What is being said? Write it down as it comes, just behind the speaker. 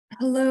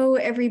Hello,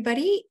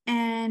 everybody,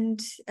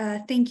 and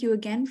thank you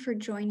again for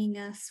joining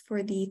us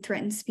for the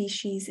Threatened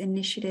Species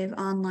Initiative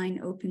online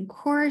open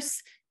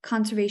course,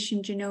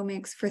 Conservation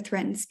Genomics for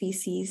Threatened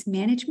Species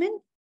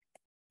Management.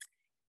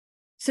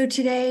 So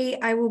today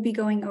I will be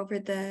going over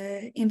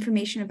the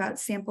information about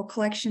sample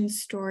collection,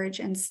 storage,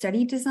 and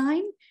study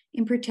design,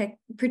 in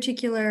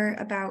particular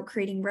about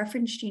creating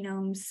reference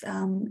genomes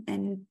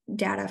and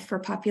data for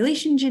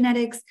population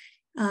genetics,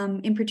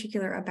 in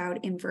particular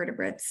about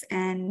invertebrates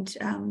and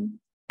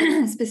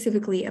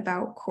specifically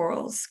about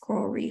corals,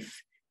 coral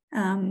reef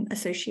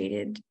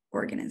associated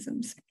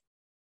organisms.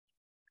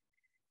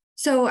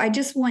 So I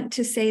just want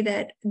to say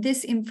that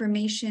this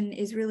information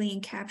is really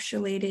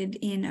encapsulated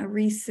in a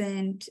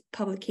recent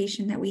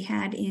publication that we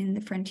had in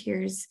the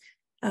Frontiers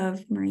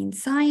of Marine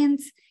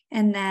Science,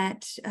 and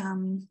that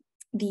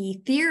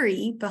the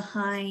theory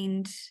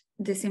behind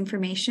this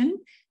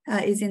information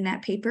is in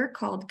that paper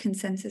called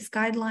Consensus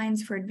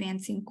Guidelines for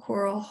Advancing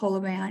Coral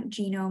Holobiont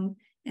Genome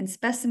and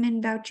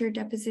Specimen Voucher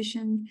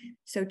Deposition.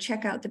 So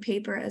check out the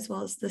paper as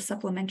well as the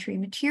supplementary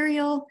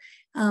material,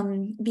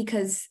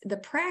 because the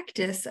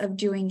practice of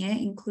doing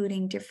it,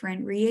 including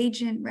different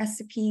reagent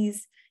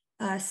recipes,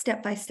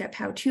 step-by-step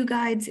how-to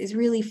guides, is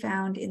really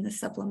found in the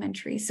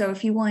supplementary. So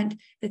if you want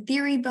the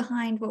theory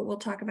behind what we'll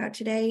talk about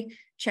today,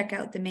 check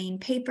out the main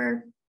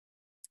paper.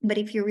 But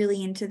if you're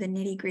really into the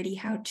nitty-gritty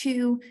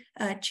how-to,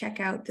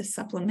 check out the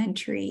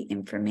supplementary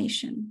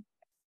information.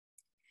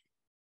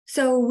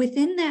 So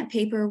within that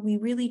paper, we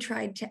really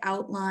tried to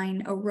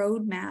outline a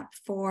roadmap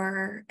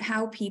for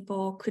how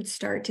people could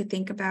start to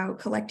think about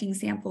collecting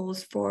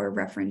samples for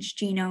reference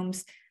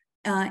genomes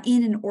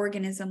in an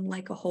organism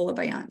like a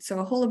holobiont. So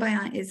a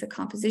holobiont is a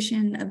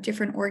composition of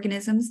different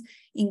organisms,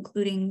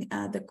 including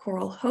the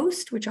coral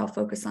host, which I'll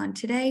focus on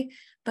today.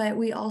 But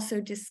we also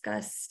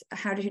discussed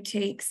how to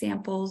take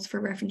samples for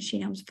reference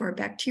genomes for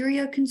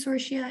bacteria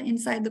consortia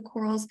inside the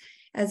corals,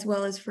 as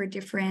well as for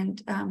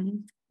different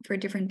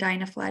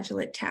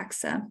dinoflagellate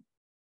taxa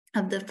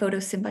of the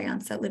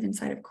photosymbionts that live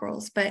inside of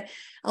corals. But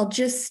I'll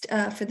just,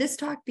 for this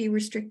talk, be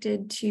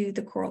restricted to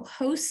the coral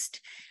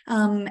host,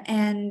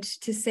 and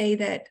to say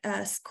that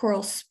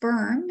coral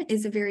sperm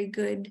is a very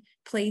good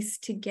place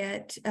to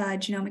get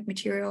genomic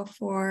material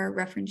for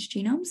reference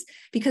genomes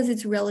because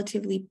it's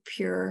relatively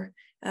pure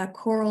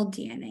coral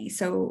DNA.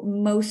 So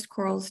most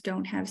corals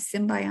don't have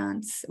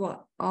symbionts.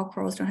 Well, all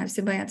corals don't have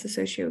symbionts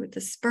associated with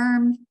the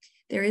sperm.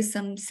 There is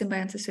some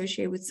symbionts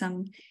associated with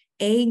some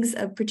eggs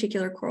of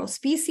particular coral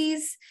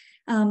species,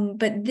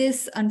 but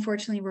this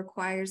unfortunately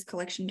requires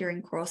collection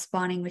during coral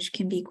spawning, which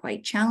can be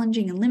quite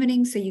challenging and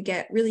limiting. So you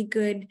get really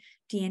good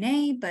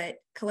DNA, but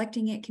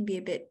collecting it can be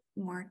a bit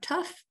more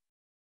tough.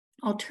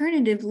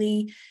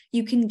 Alternatively,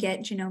 you can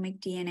get genomic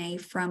DNA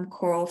from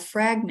coral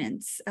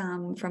fragments,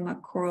 from a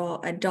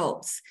coral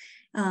adults.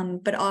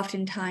 But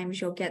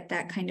oftentimes you'll get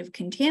that kind of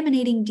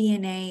contaminating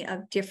DNA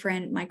of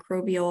different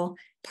microbial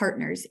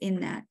partners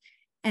in that.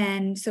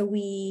 And so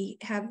we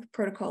have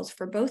protocols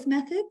for both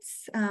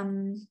methods,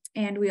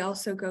 and we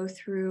also go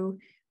through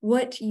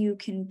what you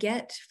can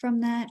get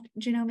from that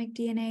genomic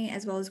DNA,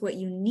 as well as what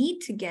you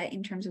need to get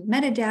in terms of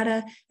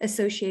metadata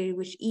associated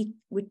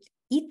with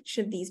each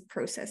of these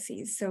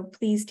processes. So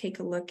please take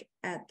a look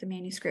at the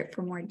manuscript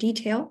for more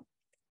detail.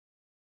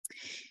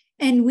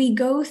 And we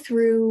go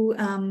through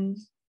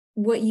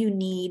what you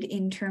need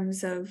in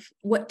terms of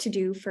what to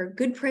do for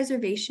good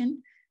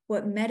preservation,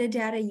 what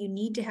metadata you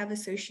need to have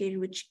associated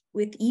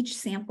with each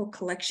sample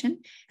collection,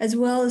 as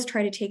well as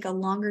try to take a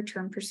longer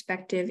term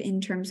perspective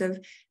in terms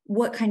of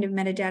what kind of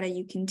metadata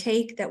you can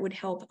take that would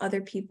help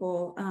other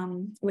people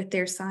with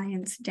their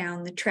science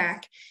down the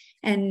track.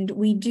 And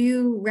we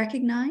do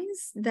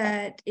recognize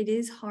that it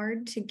is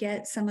hard to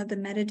get some of the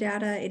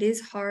metadata. It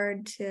is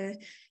hard to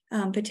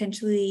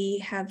potentially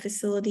have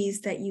facilities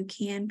that you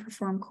can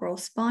perform coral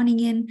spawning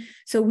in.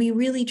 So we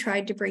really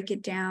tried to break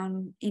it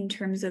down in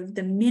terms of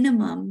the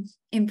minimum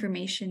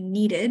information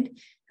needed,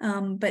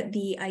 but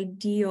the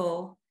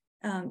ideal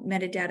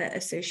metadata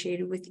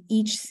associated with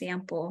each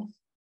sample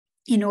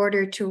in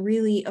order to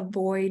really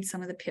avoid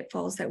some of the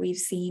pitfalls that we've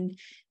seen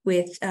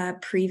with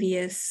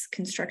previous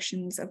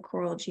constructions of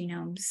coral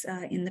genomes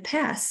in the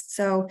past.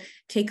 So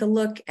take a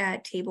look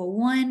at table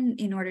 1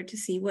 in order to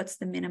see what's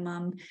the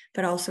minimum,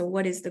 but also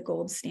what is the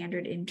gold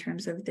standard in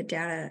terms of the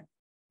data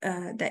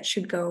that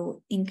should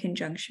go in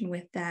conjunction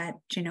with that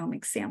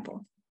genomic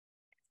sample.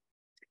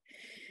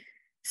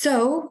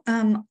 So,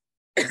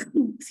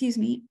 excuse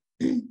me.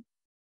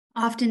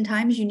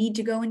 Oftentimes you need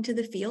to go into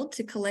the field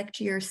to collect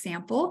your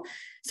sample.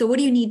 So what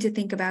do you need to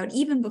think about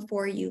even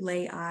before you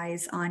lay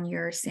eyes on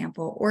your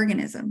sample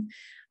organism?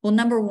 Well,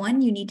 number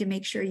 1, you need to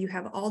make sure you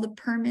have all the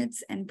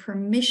permits and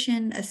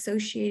permission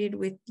associated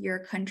with your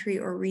country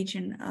or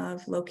region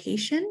of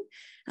location.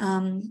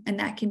 And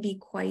that can be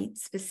quite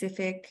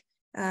specific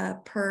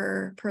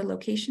per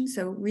location.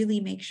 So really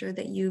make sure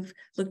that you've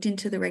looked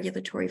into the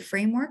regulatory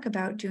framework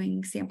about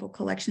doing sample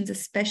collections,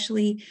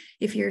 especially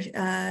if your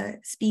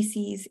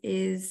species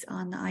is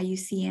on the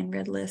IUCN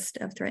Red List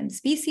of Threatened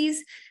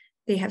Species.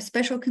 They have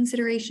special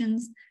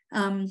considerations.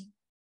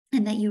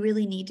 and that you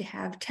really need to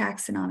have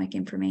taxonomic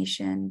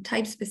information,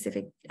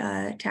 type-specific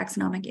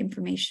taxonomic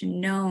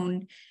information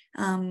known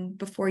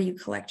before you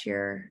collect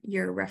your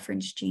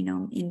reference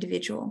genome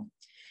individual.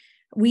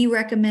 We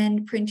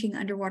recommend printing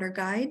underwater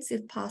guides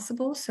if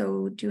possible.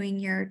 So doing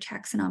your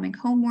taxonomic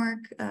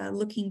homework,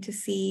 looking to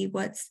see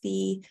what's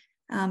the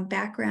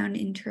background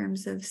in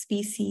terms of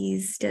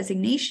species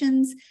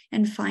designations,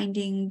 and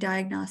finding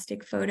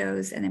diagnostic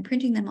photos and then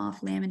printing them off,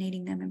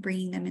 laminating them, and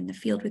bringing them in the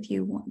field with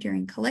you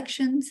during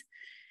collections.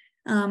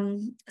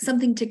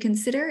 Something to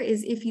consider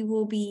is if you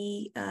will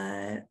be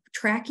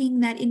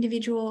tracking that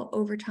individual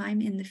over time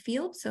in the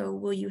field. So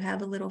will you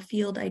have a little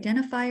field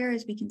identifier,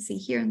 as we can see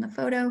here in the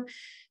photo,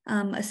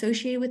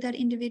 associated with that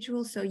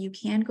individual, so you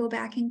can go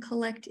back and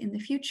collect in the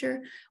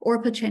future,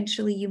 or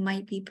potentially you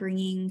might be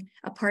bringing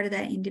a part of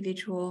that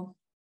individual,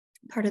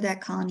 part of that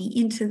colony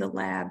into the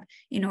lab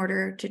in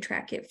order to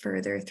track it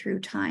further through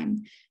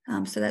time.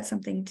 So that's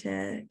something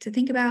to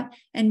think about,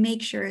 and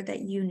make sure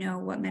that you know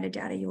what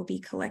metadata you'll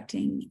be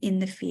collecting in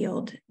the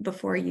field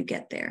before you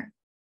get there.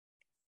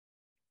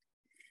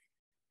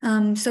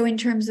 So in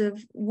terms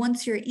of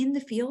once you're in the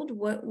field,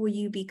 what will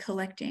you be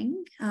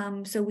collecting?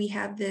 So we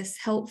have this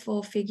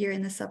helpful figure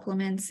in the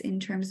supplements in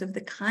terms of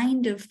the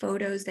kind of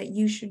photos that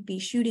you should be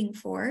shooting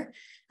for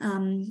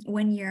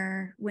when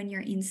you're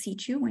in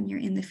situ, when you're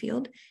in the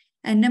field.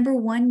 And number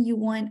one, you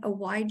want a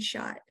wide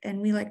shot. And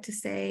we like to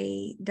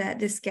say that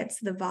this gets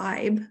the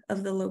vibe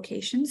of the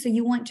location. So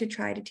you want to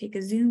try to take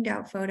a zoomed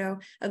out photo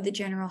of the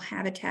general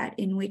habitat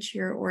in which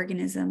your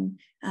organism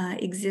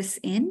exists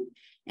in.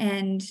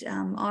 And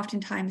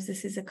oftentimes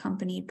this is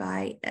accompanied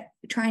by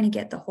trying to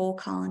get the whole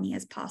colony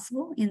as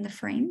possible in the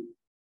frame.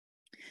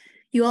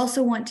 You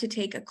also want to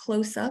take a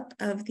close-up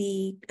of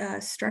the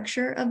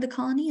structure of the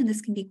colony, and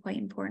this can be quite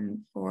important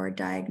for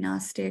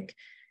diagnostic,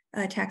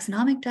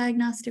 taxonomic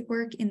diagnostic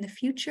work in the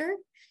future.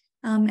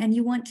 And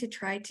you want to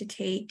try to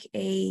take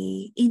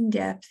a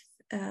in-depth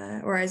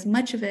or as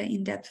much of an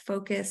in-depth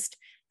focused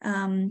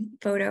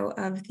photo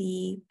of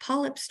the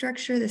polyp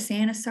structure, the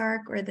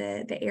sanosarc, or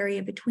the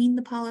area between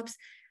the polyps,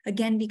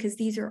 again, because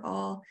these are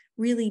all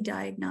really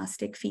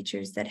diagnostic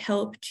features that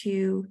help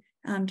to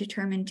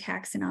determine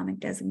taxonomic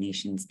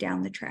designations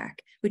down the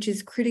track, which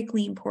is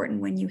critically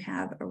important when you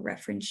have a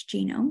reference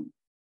genome.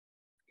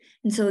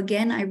 And so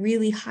again, I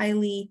really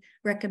highly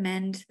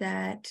recommend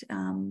that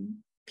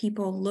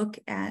people look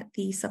at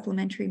the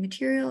supplementary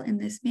material in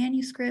this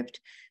manuscript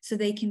so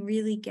they can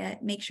really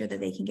make sure that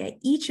they can get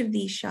each of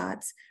these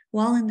shots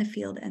while in the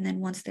field, and then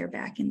once they're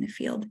back in the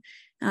field.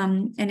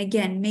 And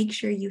again, make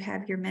sure you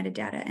have your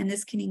metadata, and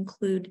this can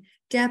include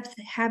depth,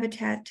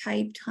 habitat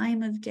type,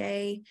 time of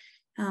day,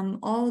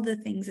 all the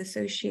things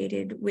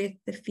associated with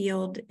the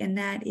field, and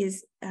that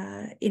is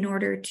in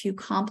order to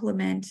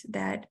complement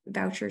that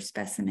voucher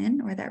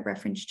specimen or that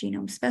reference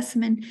genome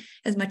specimen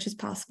as much as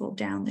possible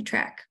down the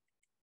track.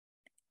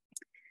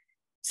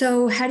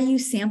 So how do you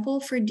sample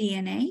for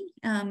DNA,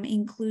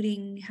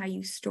 including how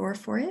you store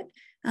for it?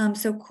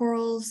 So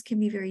corals can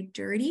be very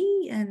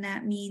dirty, and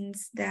that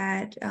means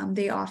that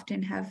they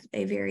often have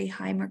a very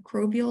high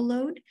microbial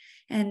load,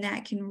 and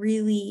that can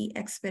really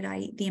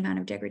expedite the amount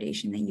of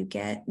degradation that you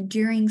get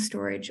during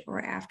storage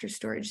or after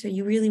storage. So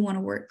you really want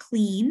to work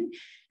clean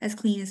as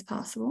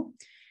possible.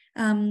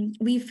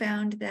 We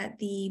found that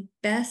the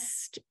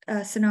best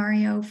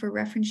scenario for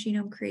reference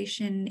genome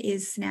creation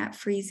is snap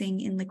freezing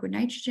in liquid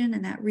nitrogen,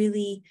 and that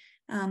really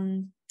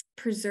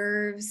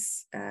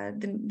preserves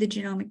the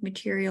genomic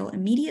material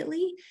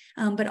immediately,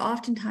 but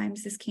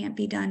oftentimes this can't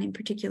be done in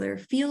particular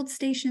field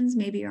stations.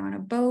 Maybe you're on a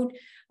boat,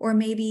 or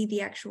maybe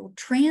the actual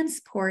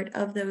transport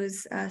of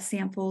those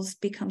samples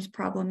becomes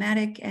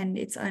problematic, and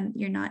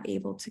you're not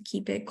able to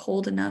keep it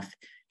cold enough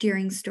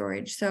during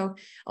storage. So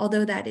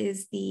although that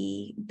is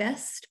the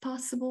best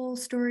possible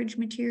storage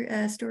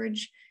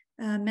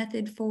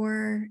method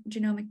for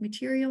genomic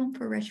material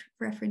for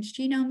reference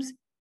genomes,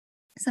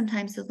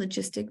 sometimes the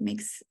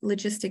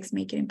logistics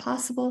make it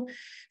impossible.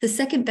 The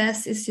second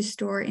best is to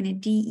store in a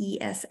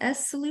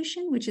DESS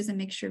solution, which is a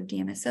mixture of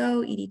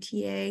DMSO,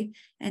 EDTA,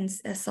 and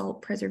a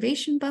salt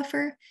preservation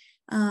buffer.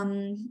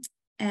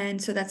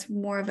 And so that's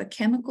more of a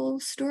chemical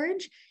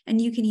storage,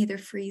 and you can either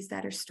freeze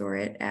that or store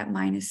it at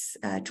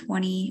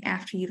 -20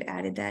 after you've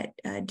added that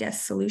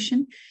DES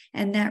solution.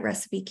 And that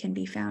recipe can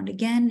be found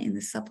again in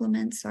the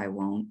supplement, so I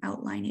won't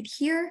outline it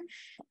here.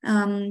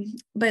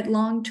 But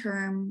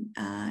long-term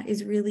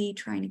is really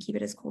trying to keep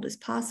it as cold as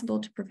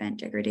possible to prevent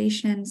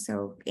degradation,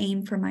 so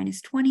aim for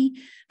 -20.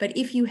 But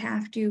if you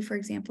have to, for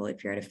example,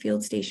 if you're at a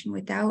field station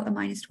without a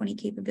 -20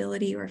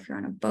 capability, or if you're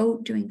on a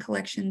boat doing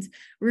collections,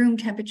 room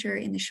temperature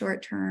in the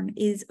short term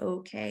is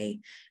okay,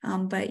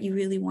 but you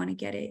really want to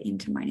get it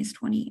into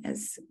 -20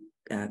 as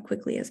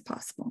quickly as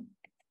possible.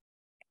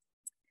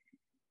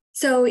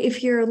 So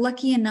if you're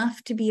lucky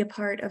enough to be a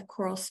part of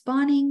coral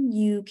spawning,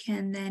 you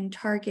can then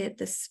target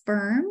the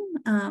sperm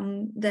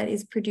that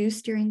is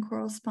produced during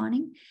coral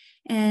spawning.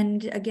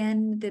 And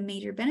again, the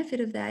major benefit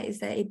of that is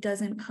that it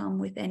doesn't come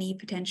with any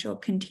potential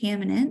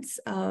contaminants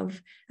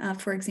of,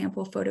 for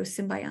example,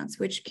 photosymbionts,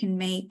 which can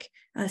make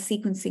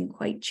sequencing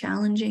quite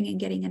challenging and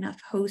getting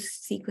enough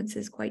host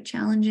sequences quite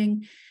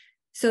challenging.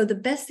 So the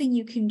best thing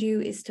you can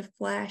do is to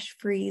flash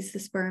freeze the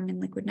sperm in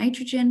liquid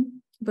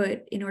nitrogen.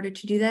 But in order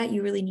to do that,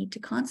 you really need to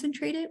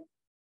concentrate it.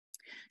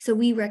 So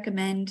we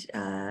recommend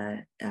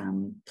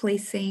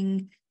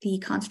placing the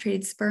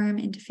concentrated sperm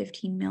into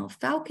 15 mil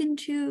falcon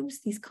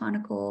tubes, these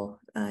conical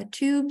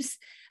tubes,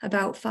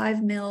 about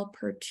 5 mil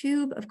per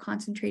tube of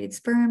concentrated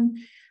sperm.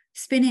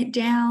 Spin it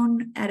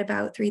down at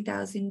about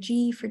 3000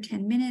 G for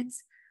 10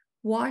 minutes.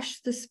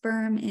 Wash the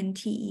sperm in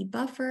TE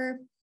buffer.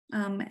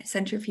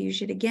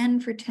 Centrifuge it again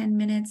for 10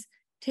 minutes.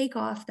 Take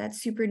off that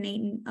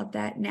supernatant of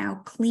that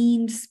now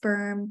cleaned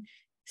sperm.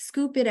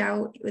 Scoop it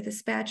out with a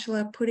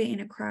spatula, put it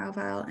in a cryo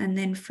vial, and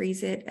then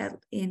freeze it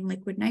in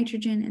liquid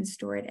nitrogen and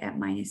store it at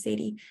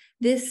 -80.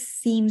 This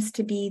seems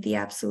to be the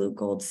absolute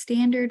gold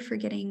standard for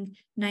getting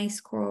nice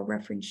coral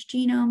reference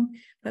genome,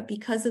 but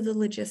because of the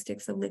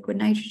logistics of liquid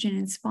nitrogen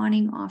and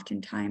spawning,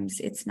 oftentimes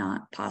it's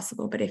not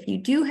possible. But if you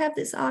do have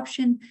this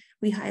option,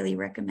 we highly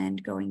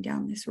recommend going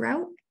down this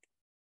route.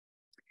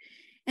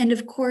 And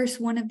of course,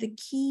 one of the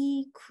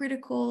key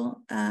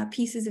critical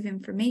pieces of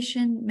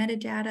information,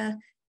 metadata,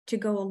 to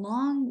go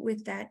along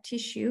with that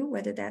tissue,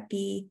 whether that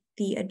be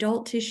the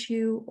adult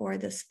tissue or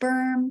the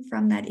sperm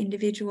from that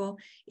individual,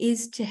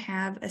 is to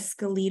have a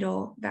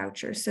skeletal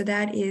voucher. So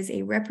that is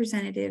a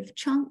representative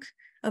chunk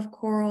of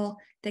coral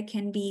that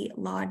can be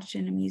lodged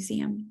in a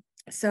museum.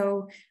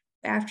 So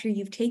after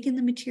you've taken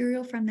the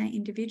material from that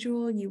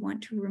individual, you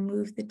want to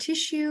remove the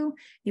tissue,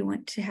 you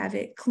want to have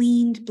it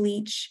cleaned,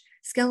 bleached,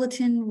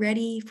 skeleton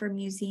ready for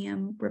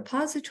museum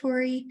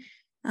repository.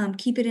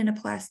 Keep it in a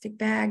plastic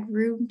bag,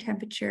 room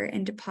temperature,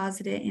 and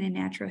deposit it in a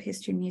natural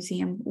history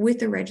museum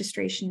with a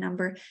registration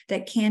number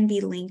that can be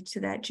linked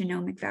to that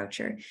genomic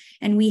voucher.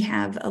 And we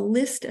have a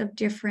list of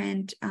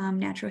different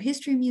natural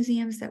history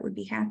museums that would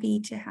be happy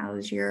to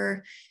house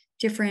your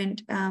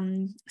different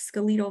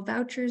skeletal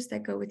vouchers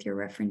that go with your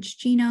reference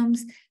genomes.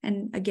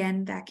 And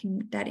again,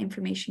 that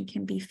information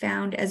can be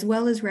found, as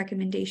well as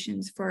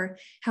recommendations for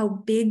how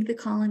big the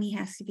colony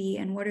has to be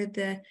and what are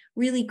the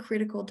really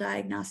critical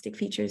diagnostic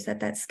features that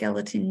that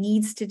skeleton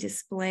needs to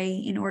display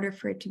in order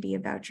for it to be a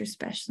voucher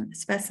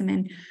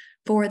specimen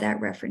for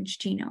that reference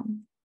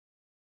genome.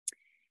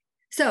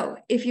 So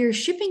if you're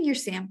shipping your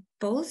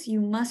samples,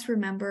 you must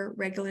remember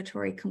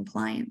regulatory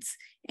compliance.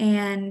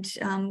 And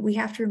we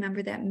have to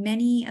remember that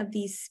many of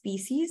these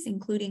species,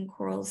 including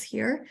corals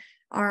here,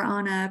 are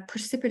on a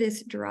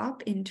precipitous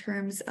drop in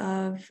terms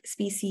of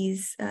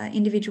species,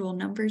 individual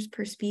numbers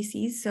per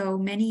species. So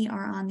many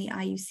are on the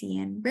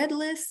IUCN Red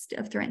List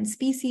of threatened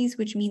species,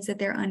 which means that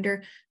they're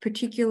under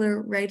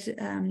particular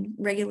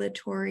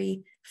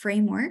regulatory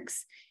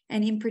frameworks.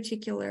 And in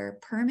particular,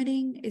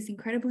 permitting is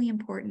incredibly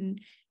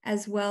important,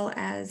 as well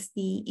as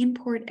the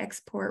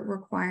import-export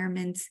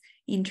requirements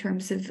in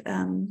terms of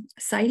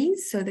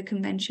CITES, so the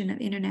Convention of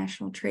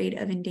International Trade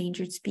of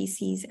Endangered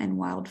Species and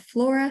Wild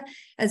Flora,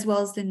 as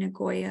well as the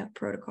Nagoya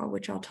Protocol,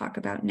 which I'll talk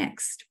about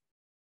next.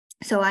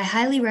 So I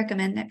highly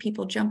recommend that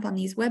people jump on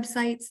these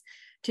websites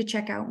to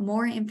check out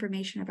more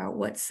information about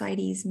what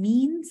CITES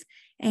means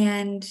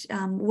and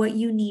what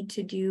you need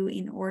to do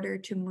in order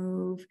to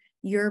move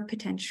your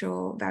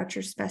potential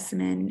voucher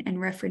specimen and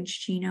reference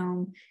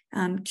genome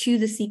to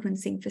the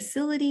sequencing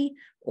facility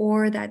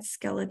or that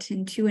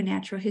skeleton to a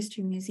natural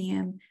history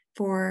museum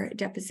for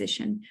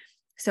deposition.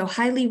 So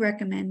highly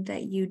recommend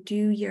that you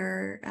do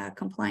your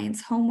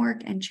compliance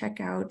homework and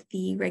check out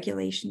the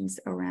regulations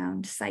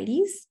around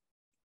CITES.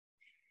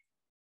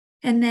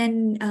 And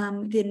then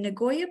the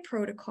Nagoya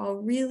Protocol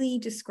really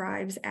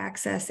describes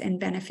access and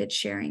benefit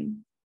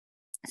sharing.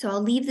 So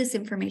I'll leave this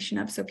information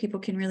up so people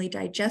can really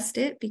digest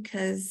it,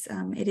 because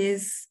it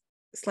is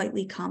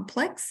slightly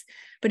complex,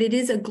 but it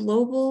is a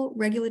global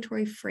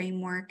regulatory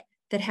framework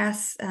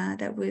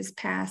that was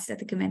passed at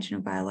the Convention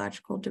of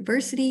Biological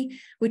Diversity,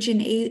 which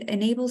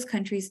enables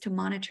countries to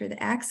monitor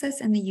the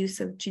access and the use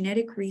of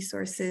genetic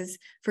resources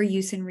for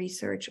use in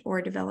research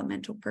or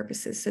developmental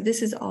purposes. So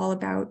this is all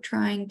about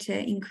trying to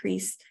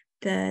increase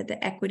the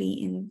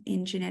equity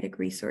in genetic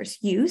resource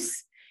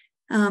use.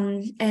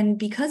 And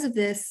because of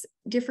this,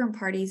 different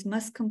parties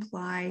must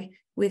comply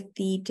with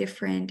the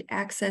different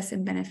access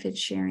and benefit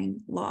sharing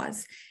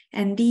laws.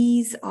 And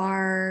these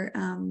are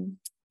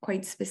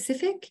quite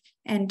specific,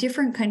 and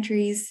different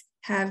countries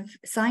have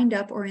signed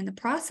up or in the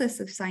process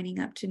of signing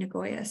up to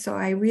Nagoya. So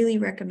I really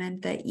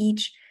recommend that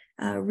each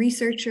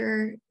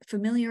researcher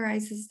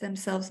familiarizes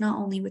themselves not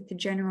only with the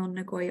general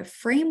Nagoya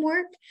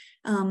framework,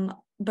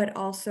 but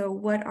also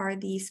what are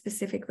the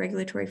specific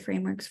regulatory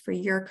frameworks for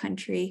your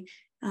country,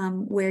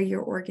 where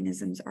your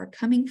organisms are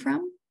coming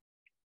from.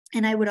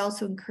 And I would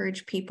also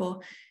encourage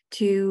people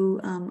to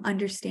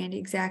understand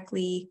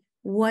exactly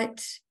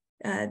what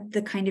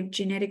the kind of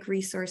genetic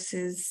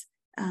resources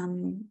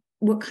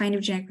what kind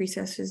of genetic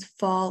resources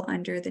fall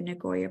under the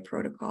Nagoya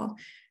Protocol.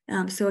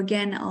 So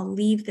again, I'll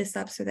leave this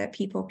up so that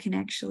people can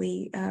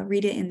actually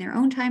read it in their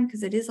own time,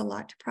 because it is a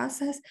lot to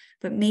process,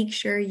 but make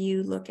sure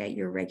you look at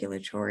your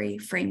regulatory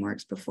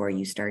frameworks before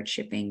you start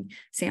shipping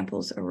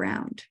samples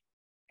around.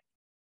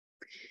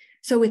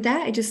 So with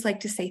that, I'd just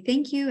like to say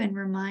thank you and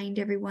remind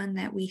everyone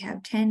that we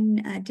have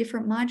 10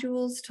 different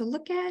modules to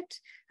look at,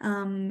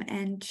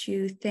 and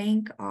to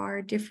thank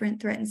our different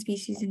Threatened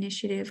Species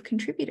Initiative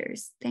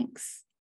contributors. Thanks.